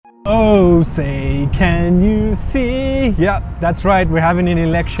Oh, say, can you see? Yeah, that's right. We're having an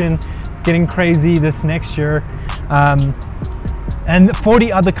election. It's getting crazy this next year. And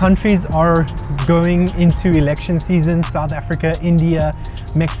 40 other countries are going into election season. South Africa, India,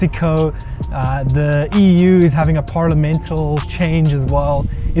 Mexico. The EU is having a parliamentary change as well.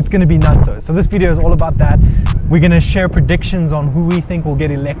 It's going to be nuts. So this video is all about that. We're going to share predictions on who we think will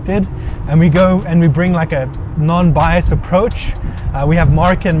get elected. And we go and we bring like a non-biased approach. We have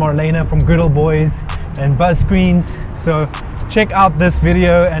Mark and Marlena from Good Old Boys and BuzzScreens. So check out this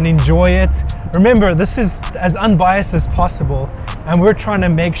video and enjoy it. Remember, this is as unbiased as possible. And we're trying to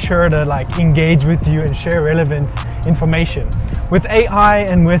make sure to like engage with you and share relevant information. With AI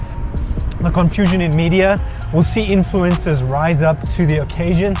and with the confusion in media, we'll see influencers rise up to the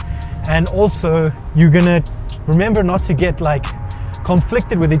occasion. And also you're gonna remember not to get like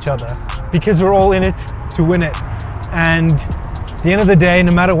conflicted with each other, because we're all in it to win it. And at the end of the day,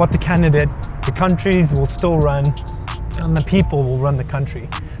 no matter what the candidate, the countries will still run and the people will run the country.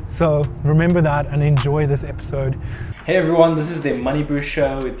 So remember that and enjoy this episode. Hey everyone, this is the Money Brew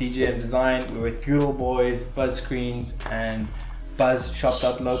Show with DJM Design. We're with Good Old Boys, BuzzScreens, and Buzz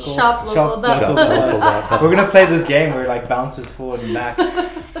Shop.local. We're gonna play this game where it like bounces forward and back.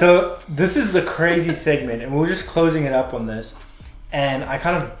 So this is a crazy segment, and we're just closing it up on this. And I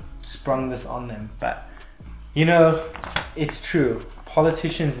kind of sprung this on them, but you know, it's true.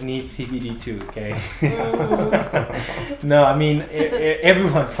 Politicians need CBD too, okay? No, I mean,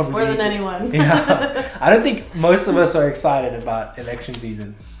 everyone probably more than needs anyone. Yeah. I don't think most of us are excited about election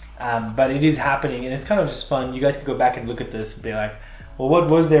season, but it is happening, and it's kind of just fun. You guys could go back and look at this and be like, well, what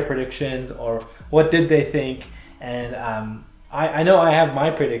was their predictions, or what did they think? And I know I have my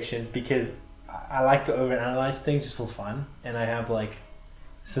predictions because I like to overanalyze things just for fun, and I have like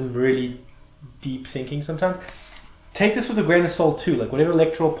some really deep thinking sometimes. Take this with a grain of salt too. Like whatever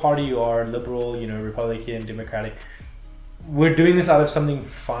electoral party you are, liberal, you know, Republican, Democratic, we're doing this out of something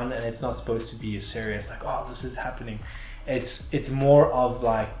fun, and it's not supposed to be as serious. Like, oh, this is happening. It's more of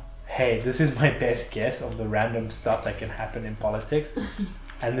like, hey, this is my best guess of the random stuff that can happen in politics,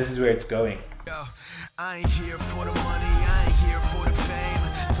 and this is where it's going. Yo, I ain't here for the money, I ain't here for the fame.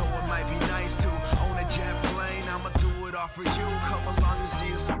 Though it might be nice to own a jet plane, I'ma do it all for you. Come along and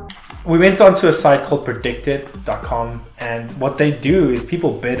see us. We went onto a site called predicted.com, and what they do is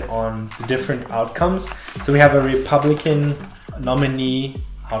people bid on the different outcomes. So we have a Republican nominee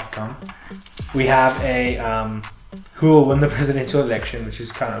outcome. We have a who will win the presidential election, which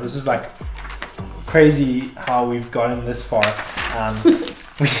is kind of, this is like crazy how we've gotten this far.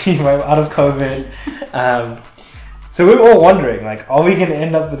 We're out of COVID. So we're all wondering, like, are we going to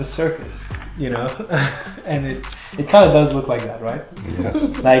end up with a circus? You know, and it kind of does look like that, right? Yeah.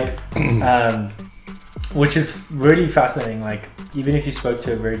 Like, which is really fascinating. Like, even if you spoke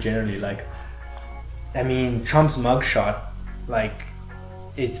to it very generally, like, I mean, Trump's mugshot, like,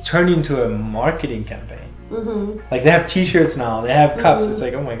 it's turned into a marketing campaign. Mm-hmm. Like, they have T-shirts now, they have cups. It's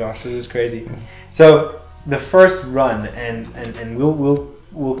like, oh my gosh, this is crazy. So the first run, and we'll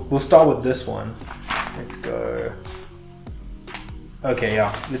start with this one. Let's go. Okay,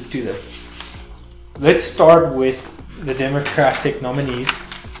 yeah, let's do this. Let's start with the Democratic nominees.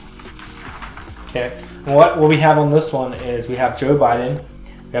 Okay, what we have on this one is we have Joe Biden,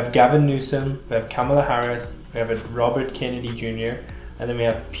 we have Gavin Newsom, we have Kamala Harris, we have Robert Kennedy Jr., and then we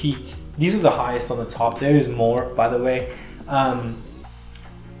have Pete. These are the highest on the top. There is more, by the way. And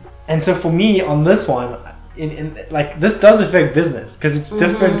so for me on this one, in like this does affect business because it's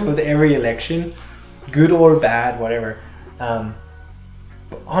different with every election, good or bad, whatever. But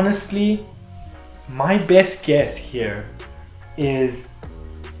honestly, my best guess here is,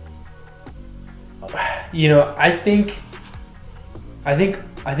 you know, I think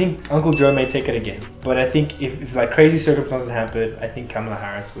Uncle Joe may take it again, but I think if like crazy circumstances happen, I think Kamala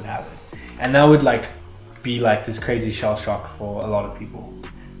Harris would have it, and that would like be like this crazy shell shock for a lot of people.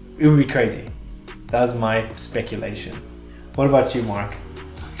 It would be crazy. That was my speculation. What about you, Mark?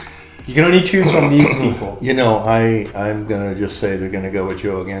 You can only choose from these people. You know, I'm gonna just say they're gonna go with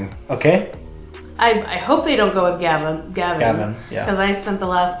Joe again. Okay. I hope they don't go with Gavin. Gavin, yeah. Because I spent the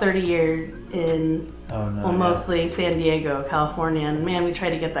last 30 years in mostly San Diego, California, and man, we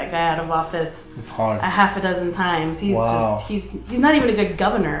tried to get that guy out of office. It's hard. A half a dozen times. He's Wow. he's not even a good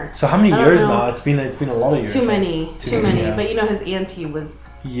governor. So how many I don't years know. now? It's been a lot of years. Too many. Yeah. But you know, his auntie was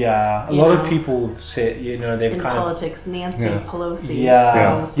Yeah, a You lot know, of people say, you know, they've in kind of politics. Nancy Yeah. Pelosi. Yeah.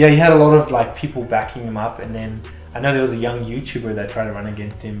 So, Yeah, he had a lot of like people backing him up, and then I know there was a young YouTuber that tried to run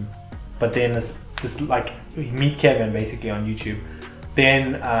against him, but then this like Meet Kevin basically on YouTube.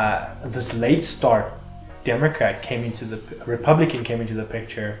 Then this late start Republican came into the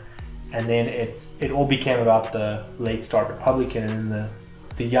picture, and then it all became about the late start Republican, and then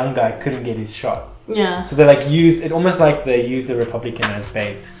the young guy couldn't get his shot. Yeah. So they like used it almost like they used the Republican as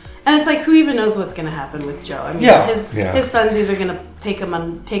bait. And it's like, who even knows what's going to happen with Joe? I mean, his son's either going to take him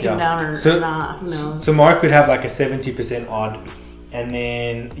down or not. Who knows? So Mark would have like a 70% odd, and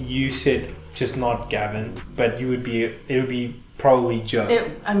then you said just not Gavin, but it would be probably Joe.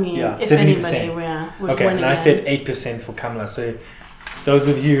 If 70%. anybody would okay, win and I again. said 8% for Kamala. So those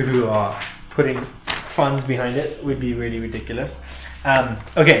of you who are putting funds behind it would be really ridiculous.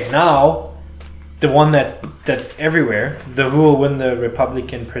 Okay, now the one that's everywhere, who will win the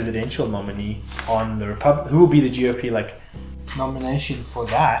Republican presidential nominee on the who will be the GOP like nomination for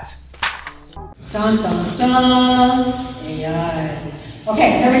that? Dun dun dun. AI.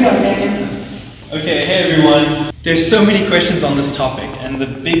 Okay, here we go, Daniel. Okay, hey everyone. There's so many questions on this topic, and the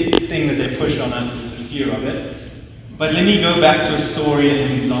big thing that they pushed on us is the fear of it. But let me go back to a story and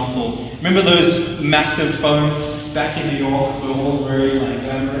an example. Remember those massive phones back in New York? We were all very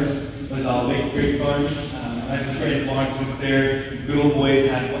glamorous with our big phones. I have a friend, Mark Sinclair, good old boys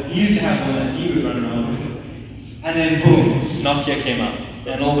had one. He used to have one that he would run around with. And then boom, Nokia came out.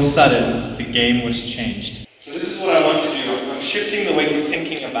 And all of a sudden, the game was changed. So this is what I want to do. I'm shifting the way we're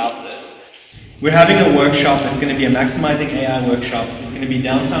thinking about this. We're having a workshop. It's going to be a Maximizing AI workshop. It's going to be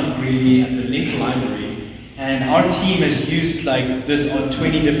downtown Greeley at the Link Library. And our team has used this on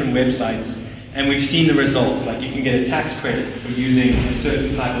 20 different websites. And we've seen the results. Like you can get a tax credit for using a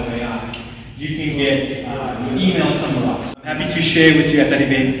certain type of AI. You can get your email summarized. I'm happy to share with you at that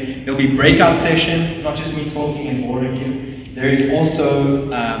event. There'll be breakout sessions. It's not just me talking and boring you. There is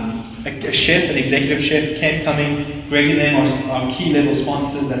also a chef, an executive chef, Ken coming. Greg and them are key level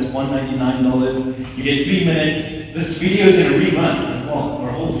sponsors. That's $199. You get 3 minutes. This video is going to rerun as well for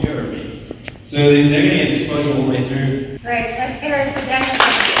a whole year. So they're going to get exposure all the way through. Great, let's hear it for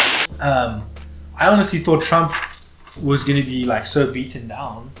Daniel. I honestly thought Trump was going to be so beaten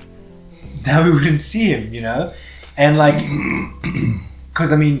down that we wouldn't see him, and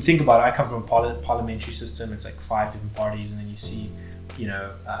because think about it, I come from a parliamentary system. It's 5 different parties, and then you see,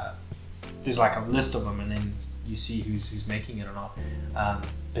 there's a list of them, and then you see who's making it or not.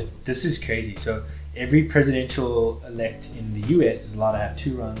 But this is crazy. So every presidential elect in the US is allowed to have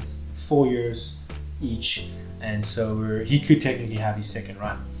 2 runs, 4 years each, and so he could technically have his second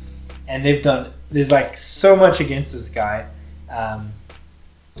run. And there's so much against this guy,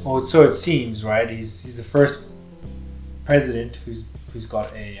 or so it seems, right? He's the first president who's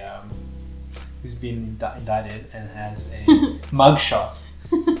got who's been indicted and has a mugshot.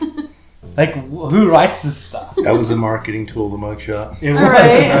 Who writes this stuff? That was a marketing tool, the mugshot. It All was.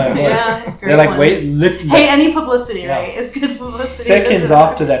 right. No, it was. Yeah, it's great. They're one. wait, Hey, any publicity, Yeah. right? It's good publicity. seconds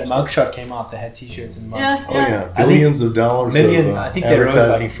after that mugshot came out, they had T-shirts and mugs. Yeah. Oh yeah, I billions of dollars of I think they rose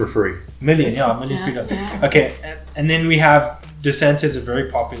advertising for free. Million Yeah, freedom. yeah. Okay, and then we have DeSantis, a very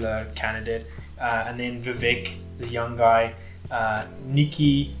popular candidate, and then Vivek, the young guy,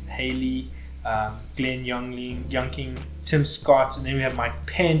 Nikki Haley, Glenn Youngkin, Tim Scott, and then we have Mike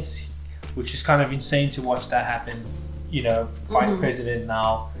Pence, which is kind of insane to watch that happen. Vice president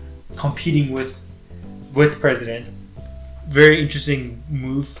now competing with president. Very interesting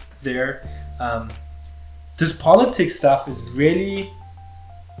move there. This politics stuff is really,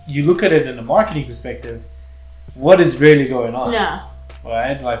 you look at it in a marketing perspective, what is really going on? Yeah.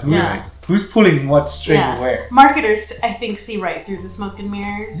 Right? Yeah. Who's pulling what string where? Marketers, I think, see right through the smoke and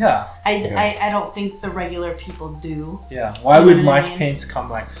mirrors. Yeah. I don't think the regular people do. Yeah. Why You would know what I Mike mean? Pence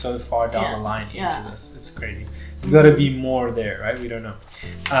come so far down Yeah. the line into Yeah. this? It's crazy. There's got to be more there, right? We don't know.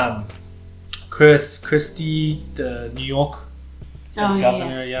 Christie, the New York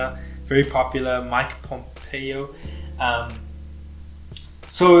governor, very popular. Mike Pompeo.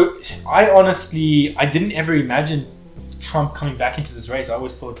 So I didn't ever imagine Trump coming back into this race. I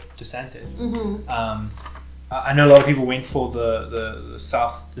always thought DeSantis. I know a lot of people went for the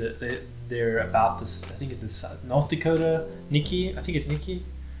South. They're about this. I think it's this North Dakota. Nikki. I think it's Nikki.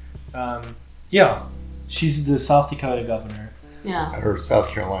 She's the South Dakota governor. Yeah. Or South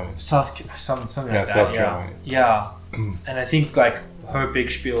Carolina. Something like that. South Carolina. Yeah. And I think her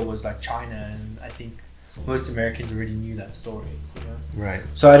big spiel was China, and I think most Americans already knew that story. Right.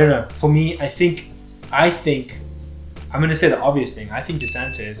 So I don't know. For me, I think I'm going to say the obvious thing. I think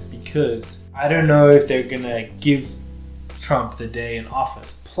DeSantis, because I don't know if they're going to give Trump the day in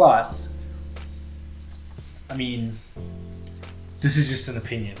office. Plus, this is just an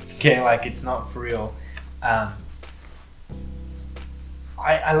opinion. Okay, it's not for real.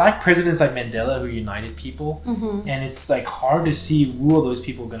 I like presidents like Mandela who united people, and it's hard to see who are those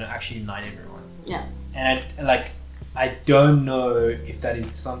people going to actually unite everyone. Yeah. And I don't know if that is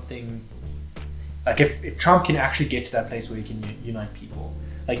something, like if Trump can actually get to that place where he can unite people.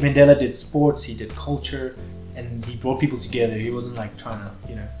 Like Mandela did sports, he did culture, and he brought people together. He wasn't like trying to,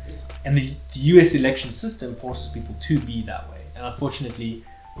 and the US election system forces people to be that way. And unfortunately,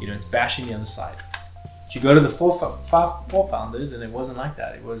 it's bashing the other side. But you go to the four founders, and it wasn't like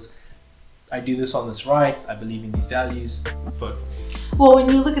that. It was, I do this on this right, I believe in these values, vote for me. Well, when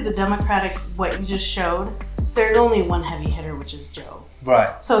you look at the Democratic, what you just showed, there's only one heavy hitter, which is Joe.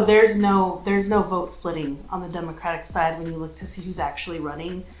 Right. So there's no vote splitting on the Democratic side when you look to see who's actually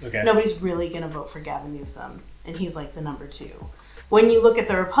running. Okay. Nobody's really going to vote for Gavin Newsom, and he's like the number 2. When you look at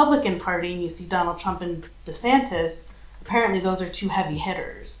the Republican Party and you see Donald Trump and DeSantis, apparently those are 2 heavy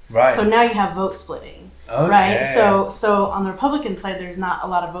hitters. Right. So now you have vote splitting. Okay. Right? So on the Republican side, there's not a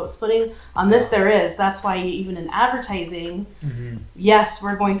lot of vote splitting. On this, there is. That's why even in advertising, yes,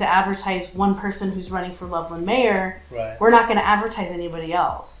 we're going to advertise one person who's running for Loveland mayor. Right. We're not going to advertise anybody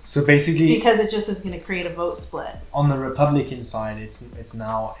else. So basically, because it just is going to create a vote split. On the Republican side, it's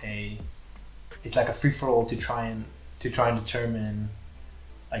now it's like a free for all to try and determine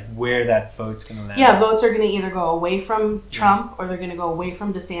like where that vote's going to land. Yeah, votes are going to either go away from Trump or they're going to go away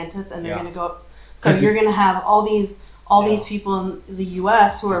from DeSantis, and they're going to go up. So you're going to have all these people in the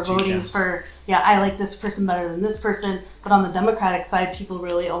U.S. who are voting for, I like this person better than this person. But on the Democratic side, people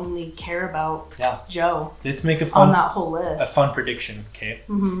really only care about Joe. Let's make on that whole list. A fun prediction, okay?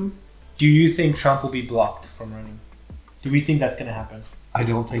 Mm-hmm. Do you think Trump will be blocked from running? Do we think that's going to happen? I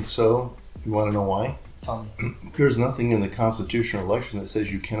don't think so. You want to know why? Tell me. There's nothing in the constitutional election that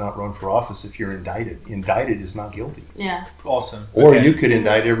says you cannot run for office if you're indicted. Indicted is not guilty. Yeah. Awesome. Or you could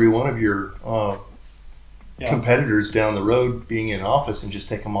indict every one of your competitors down the road being in office and just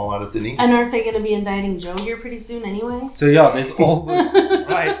take them all out at the knees. And aren't they going to be indicting Joe here pretty soon anyway? So there's all those,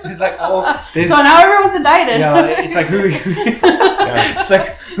 right? There's like all. So now everyone's indicted. Yeah, it's like who? It's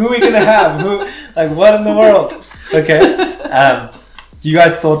like who are we gonna have? Who? Like what in the world? Okay. You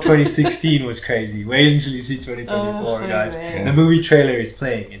guys thought 2016 was crazy. Wait until you see 2024, guys. Man. The movie trailer is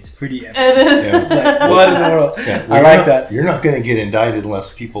playing. It's pretty epic. It is. Yeah. It's like, what in the world? Yeah. I like that. You're not going to get indicted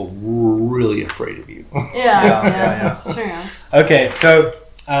unless people were really afraid of you. Yeah, that's true. Okay, so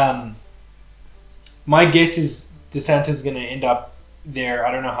my guess is DeSantis is going to end up there.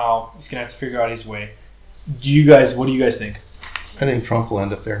 I don't know how. He's going to have to figure out his way. What do you guys think? I think Trump will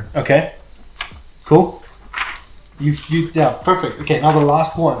end up there. Okay. Cool. Perfect. Okay, now the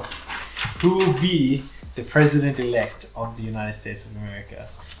last one. Who will be the president-elect of the United States of America?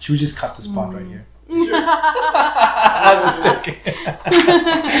 Should we just cut the spot right here? Sure. I'm just joking.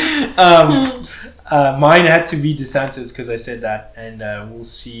 Mine had to be DeSantis because I said that, and we'll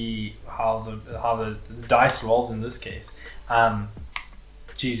see how the dice rolls in this case.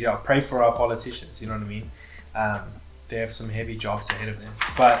 Pray for our politicians. You know what I mean? They have some heavy jobs ahead of them,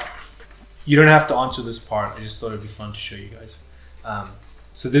 but. You don't have to answer this part. I just thought it'd be fun to show you guys.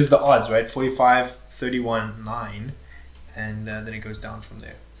 So this is the odds, right? 45, 31, 9. And then it goes down from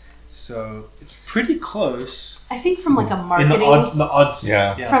there. So it's pretty close. I think from like a marketing... the odds.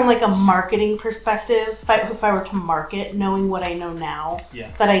 Yeah. From like a marketing perspective, if I were to market, knowing what I know now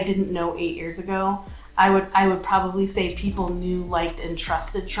that I didn't know 8 years ago, I would probably say people knew, liked, and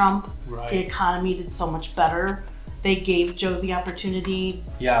trusted Trump. Right. The economy did so much better. They gave Joe the opportunity.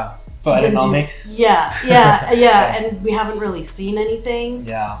 Yeah. Bidenomics. And we haven't really seen anything.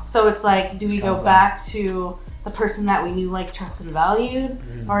 Yeah. So it's like, do we go back to the person that we knew, liked, trusted, and valued,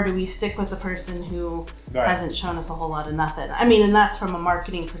 or do we stick with the person who hasn't shown us a whole lot of nothing? I mean, and that's from a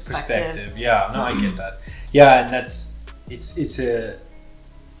marketing perspective. Yeah. No, I get that. Yeah, and it's a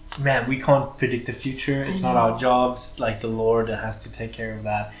man. We can't predict the future. It's not our jobs. Like the Lord has to take care of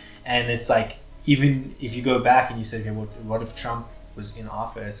that. And it's like, even if you go back and you say, okay, what if Trump was in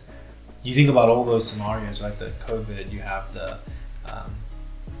office? You think about all those scenarios, right? The COVID, you have the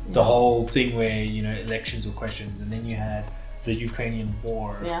whole thing where elections were questioned, and then you had the Ukrainian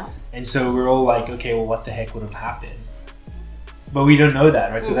war. Yeah. And so we're all like, okay, well, what the heck would have happened? But we don't know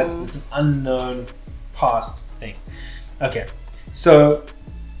that, right? So that's an unknown past thing. Okay, so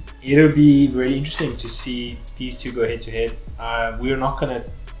it'll be really interesting to see these two go head to head. We're not gonna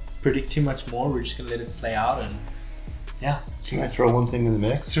predict too much more. We're just gonna let it play out and. Yeah. Can I throw one thing in the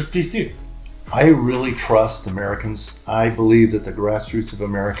mix? Sure, please do. I really trust Americans. I believe that the grassroots of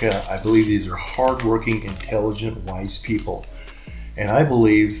America, I believe these are hardworking, intelligent, wise people. And I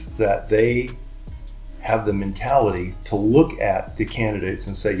believe that they have the mentality to look at the candidates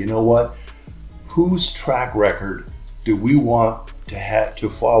and say, you know what? Whose track record do we want to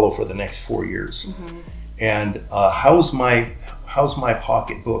follow for the next 4 years? And how's my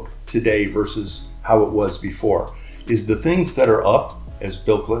pocketbook today versus how it was before. Is the things that are up, as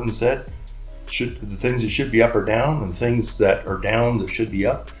Bill Clinton said, the things that should be up are down, and things that are down that should be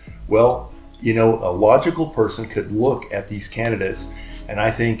up? Well, you know, a logical person could look at these candidates and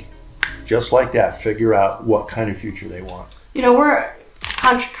I think just like that, figure out what kind of future they want. You know,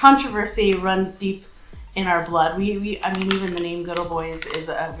 controversy runs deep in our blood. I mean, even the name Good Old Boys is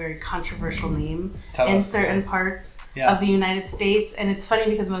a very controversial name in certain parts of the United States. And it's funny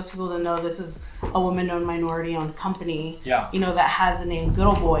because most people don't know this is a woman-owned, minority-owned company, you know, that has the name Good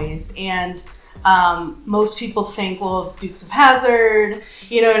Old Boys. And most people think, well, Dukes of Hazzard,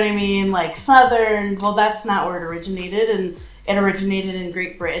 you know what I mean, like Southern. Well, that's not where it originated. And it originated in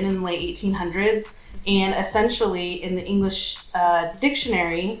Great Britain in the late 1800s. And essentially, in the English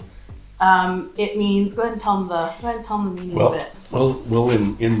dictionary, it means. Go ahead and tell them the meaning of it. Well,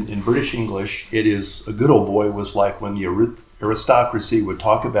 in British English, it is a good old boy was like when the aristocracy would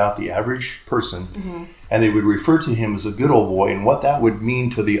talk about the average person, and they would refer to him as a good old boy. And what that would mean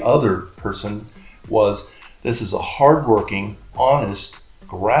to the other person was, this is a hardworking, honest,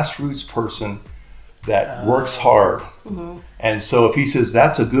 grassroots person that works hard. And so if he says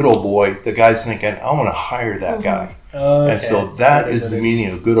that's a good old boy, the guy's thinking, I want to hire that guy. And so that is the meaning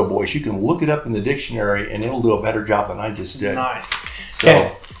of good old boys. You can look it up in the dictionary and it'll do a better job than I just did. Nice. So,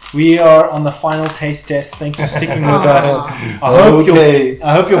 okay. We are on the final taste test. Thanks for sticking with us.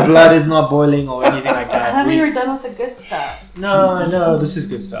 I hope your blood is not boiling or anything like that. I thought we were done with the good stuff. No, this is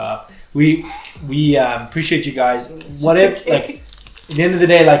good stuff. We appreciate you guys. What if, like, at the end of the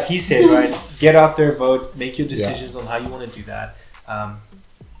day, like he said, right? Get out there, vote, make your decisions on how you want to do that.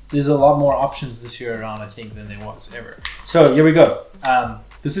 There's a lot more options this year around, I think, than there was ever. So here we go.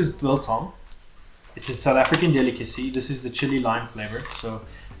 This is biltong. It's a South African delicacy. This is the chili lime flavor. So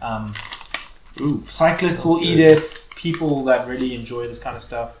cyclists will eat it. People that really enjoy this kind of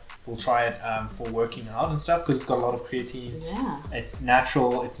stuff will try it for working out and stuff because it's got a lot of creatine. Yeah. It's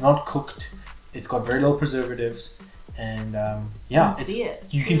natural. It's not cooked. It's got very little preservatives. And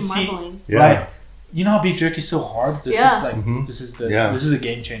you can see right. You know how beef jerky is so hard? This is like this is a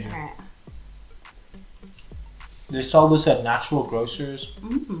game changer. Right. They sell this at natural grocers.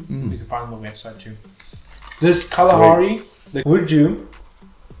 You can find them on the website too. This Kalahari, would you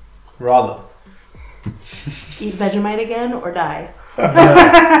rather eat Vegemite again or die?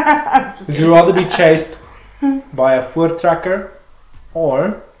 Would you rather be chased by a voortrekker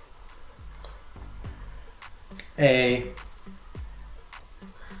or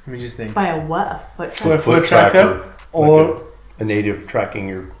let me just think. By a what? A foot tracker? Foot tracker or like a native tracking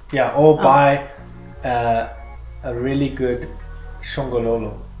your... Yeah, or by a really good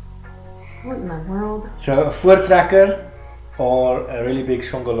shongololo. What in the world? So a foot tracker or a really big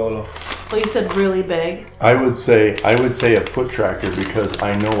shongololo. Well, you said really big. I would say a foot tracker because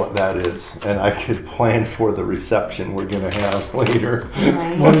I know what that is and I could plan for the reception we're going to have later.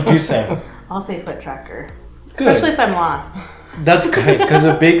 Right. What did you say? I'll say foot tracker. Good. Especially if I'm lost. That's great because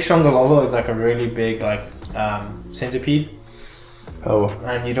a big shongololo is like a really big centipede. Oh.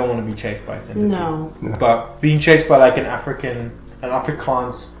 And you don't want to be chased by a centipede. No. But being chased by like an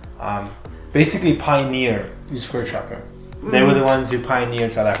Afrikaans, basically pioneer is foot tracker. They were the ones who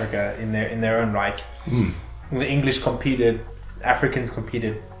pioneered South Africa in their own right. When the English competed, Africans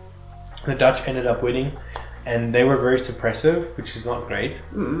competed. The Dutch ended up winning. And they were very suppressive, which is not great.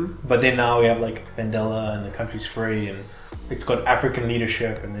 But then now we have like Mandela and the country's free and it's got African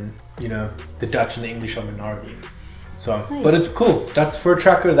leadership and then, you know, the Dutch and the English are minority. So, nice. But it's cool. That's Foot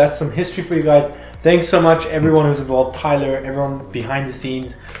Tracker. That's some history for you guys. Thanks so much, everyone who's involved. Tyler, everyone behind the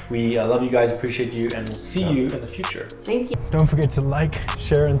scenes. We love you guys, appreciate you, and we'll see you in the future. Thank you. Don't forget to like,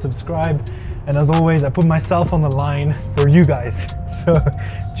 share, and subscribe. And as always, I put myself on the line for you guys. So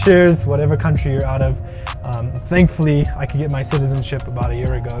cheers, whatever country you're out of. Thankfully, I could get my citizenship about a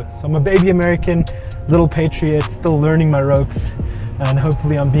year ago. So I'm a baby American, little patriot, still learning my ropes, and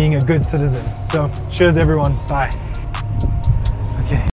hopefully I'm being a good citizen. So cheers everyone, bye.